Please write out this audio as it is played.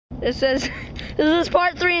It says, this is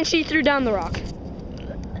part 3 and she threw down the rock.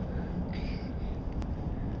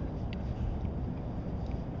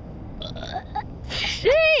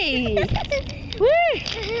 Hey!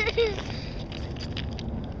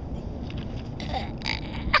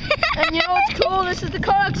 And you know what's cool? This is the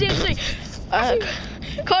Kodak Z3.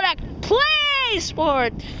 Kodak Play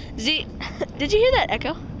Sport Z. Did you hear that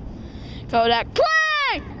echo? Kodak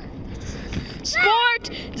Play Sport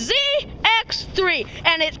ZX3,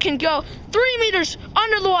 and it can go 3 meters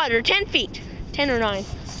under the water, 10 feet, 10 or 9.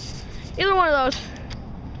 Either one of those.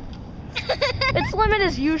 Its limit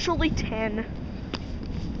is usually 10.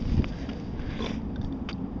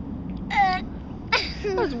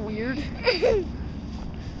 That was weird.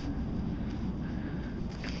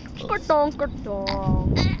 Ka-donk,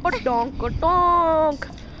 ka-donk, ka-donk, ka-donk,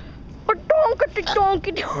 ka-donk, ka-donk,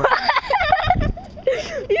 ka-donk.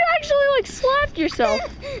 You actually like slapped yourself.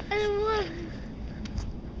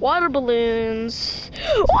 Water balloons.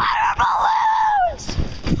 Water balloons!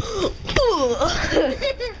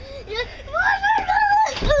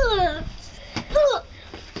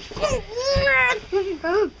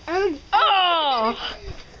 Oh!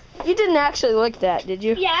 You didn't actually lick that, did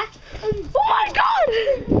you? Yeah. Oh my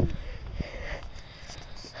god!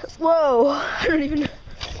 Whoa, I don't even know.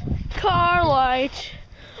 Car light.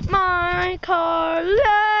 My car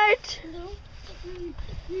light.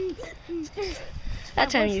 That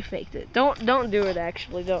time you faked it. Don't do it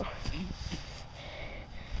actually, don't.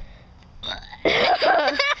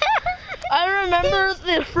 I remember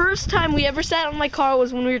the first time we ever sat on my car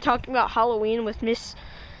was when we were talking about Halloween with Miss.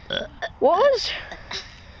 What was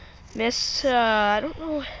Miss? I don't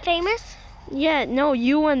know. Famous? Yeah, no,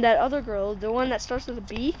 you and that other girl, the one that starts with a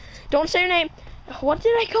B. Don't say her name. What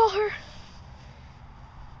did I call her?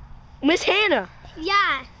 Miss Hannah.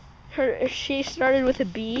 Yeah. She started with a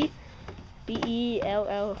B.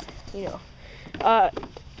 B-E-L-L. You know.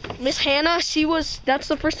 Miss Hannah. That's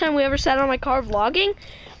the first time we ever sat on my car vlogging.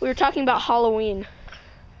 We were talking about Halloween.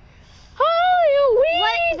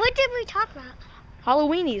 Halloween. What did we talk about?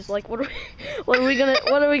 Halloweenies. Like what are we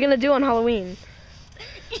gonna do on Halloween?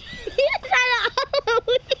 It's not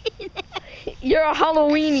Halloween. You're a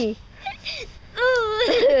Halloweenie.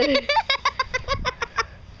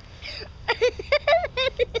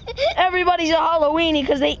 Everybody's a Halloweenie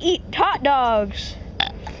because they eat hot dogs.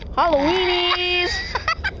 Halloweenies.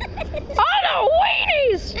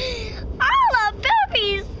 Halloweenies.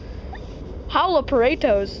 Halloween.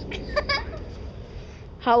 Hallowburritos.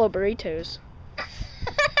 Hallowburritos.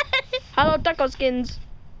 Hello taco skins.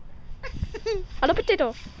 Hello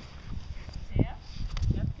potato. Yeah,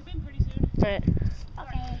 you have to come in pretty soon. Alright.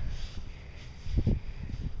 Okay.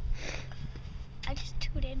 I just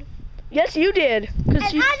tooted. Yes, you did. And I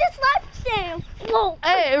just left him. Whoa.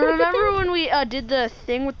 Hey, remember when we did the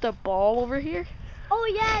thing with the ball over here? Oh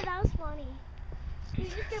yeah, that was funny. You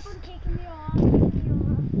just kept on kicking me off.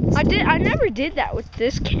 I never did that with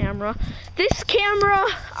this camera. This camera,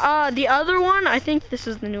 the other one, I think this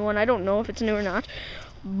is the new one. I don't know if it's new or not.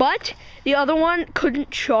 But the other one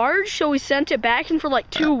couldn't charge, so we sent it back, and for like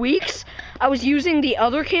 2 weeks, I was using the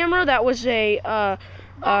other camera. That was a, The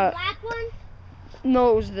black one?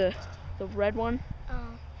 no, it was the red one.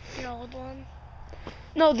 Oh, the old one.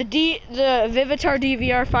 No, the Vivitar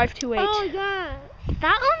DVR 528. Oh yeah,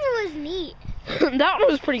 that one was neat. That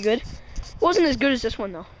one was pretty good. Wasn't as good as this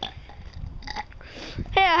one though.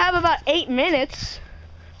 Hey, I have about 8 minutes.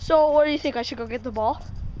 So what do you think? I should go get the ball?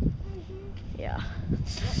 Yeah.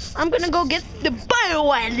 I'm gonna go get the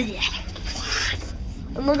ball. And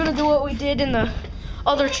we're gonna do what we did in the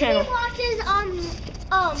other channel. She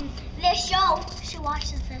watches this show. She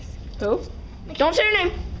watches this. Who? Don't say her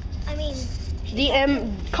name. I mean,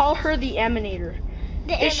 Call her the Emanator.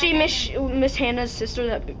 Is she M&M. Miss Hannah's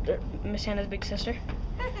sister? Miss Hannah's big sister?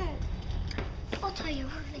 I'll tell you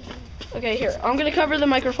her name. Okay, here. I'm gonna cover the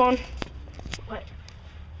microphone. What?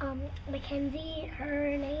 Mackenzie.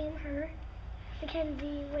 Her name.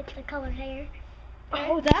 Mackenzie with the colored hair.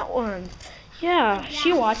 Oh, that one. Yeah,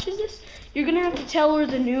 she watches this. You're gonna have to tell her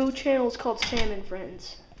the new channel is called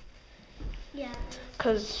SamAndFreinds. Yeah.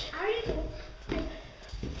 Cause I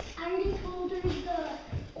already told her the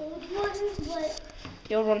old one, but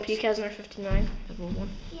the old one, Peak has her 59. The old one.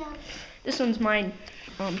 yeah. This one's mine.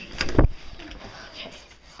 Okay.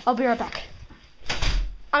 I'll be right back.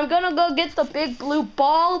 I'm gonna go get the big blue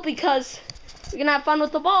ball because we're gonna have fun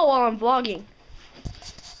with the ball while I'm vlogging.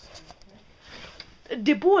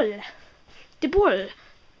 The ball. The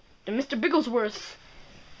Mr. Bigglesworth.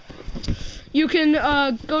 You can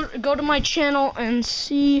go to my channel and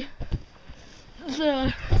see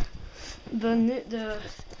the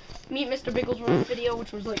Meet Mr. Bigglesworth video,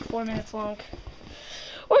 which was like 4 minutes long.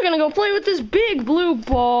 We're gonna go play with this big blue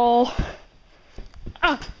ball.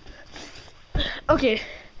 Ah. Okay.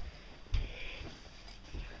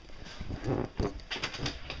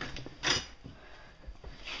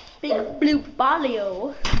 Big blue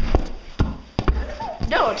ballio.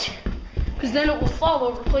 Don't. Because then it will fall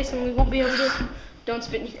over place and we won't be able to. Don't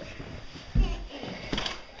spit in here.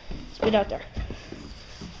 Spit out there.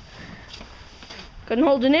 Couldn't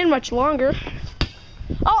hold it in much longer.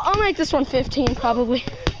 Oh, I'll make this one 15 probably.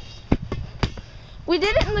 We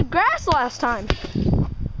did it in the grass last time.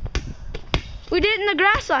 We did it in the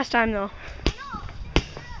grass last time though.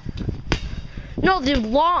 No,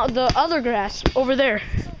 the other grass over there.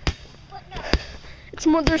 It's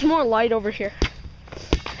more. There's more light over here.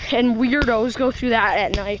 And weirdos go through that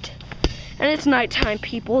at night. And it's nighttime,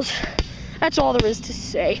 peoples. That's all there is to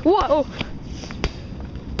say. Whoa!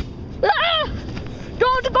 Ah!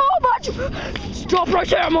 Don't go, but stop right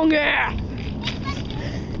there, monkey!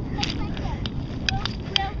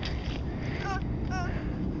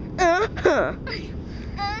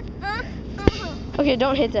 Okay,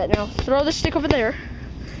 don't hit that now. Throw the stick over there.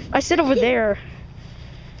 I said over there.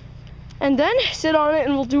 And then sit on it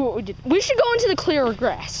and we'll do what we did. We should go into the clearer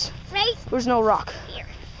grass. Right? There's no rock. Here.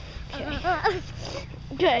 Okay.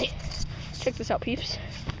 Okay. Check this out, peeps.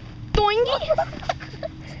 Doing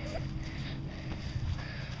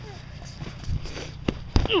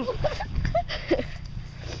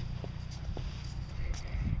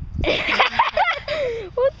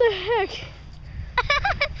What the heck?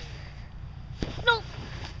 No.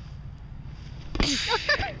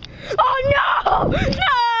 Oh no!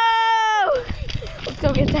 No! Let's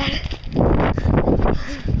go get that.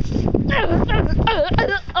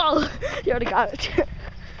 Oh, you already got it.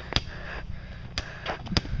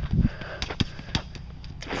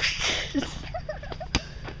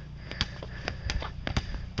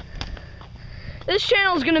 This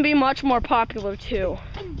channel is going to be much more popular too.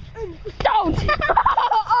 Don't!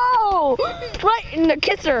 Oh! Right in the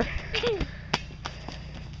kisser.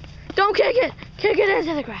 Don't kick it. Kick it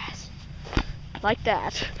into the grass. Like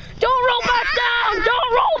that. Don't roll back down!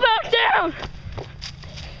 Don't roll back down!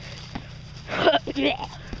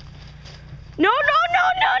 No, no, no,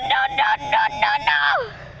 no, no, no, no, no, no!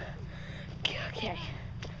 Okay.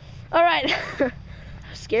 Alright. That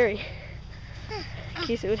was scary. In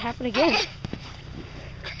case it would happen again.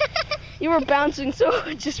 You were bouncing so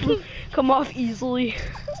it just would come off easily.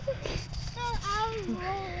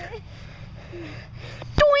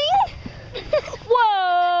 Doing!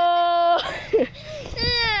 Whoa!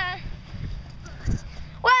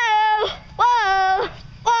 Whoa! Whoa!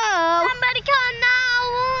 Whoa! Somebody call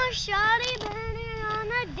 911, shawty burning on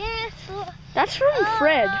the dance floor. That's from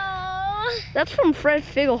Fred. Oh. That's from Fred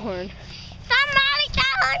Figglehorn. Somebody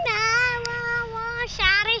call 911,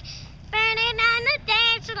 shawty burning on the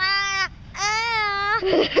dance floor.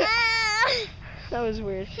 That was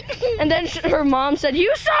weird. And then her mom said,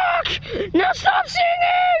 "You suck! Now stop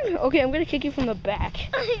singing!" Okay, I'm gonna kick you from the back.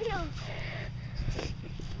 I know.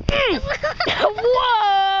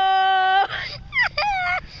 Whoa!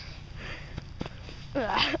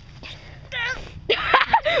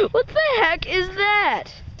 What the heck is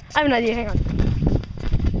that? I have an idea, hang on.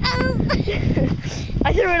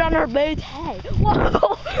 I threw it on her boat's head.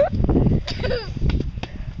 Whoa!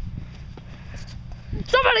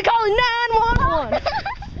 Somebody calling 911!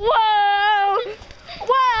 Whoa!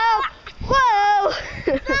 Whoa! Whoa!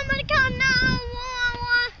 Somebody call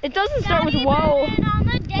 911. It doesn't start with Daddy whoa. burning on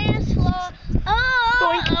the dance floor. Oh.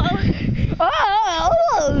 Boink. Oh!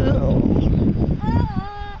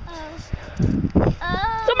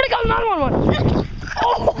 Somebody call 911!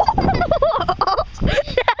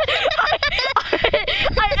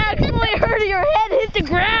 I actually heard your head hit the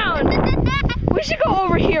ground. We should go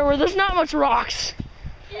over here where there's not much rocks.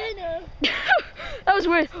 That was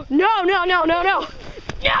weird. No, no, no, no, no.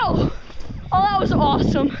 No! Oh, that was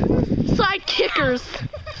awesome. Side kickers.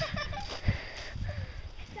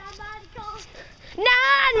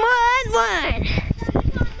 911!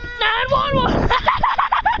 911!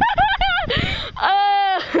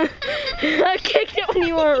 I kicked it when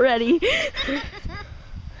you weren't ready.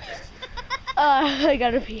 I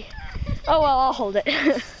gotta pee. Oh well, I'll hold it.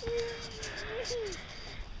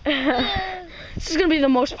 This is gonna be the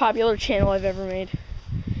most popular channel I've ever made.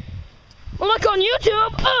 Well, look on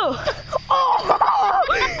YouTube. Oh, oh!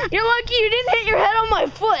 You're lucky you didn't hit your head on my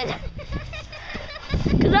foot,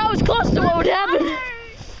 cause that was close to what would happen.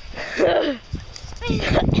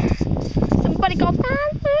 Somebody call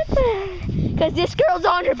 911, cause this girl's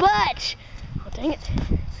on her butt. Oh dang it!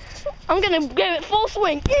 I'm gonna give it full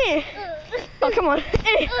swing. Oh, come on.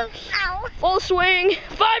 Hey. Ow. Full swing.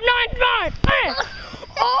 599. Hey.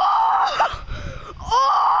 Oh.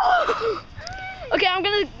 Oh. Okay, I'm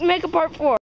gonna make a part 4.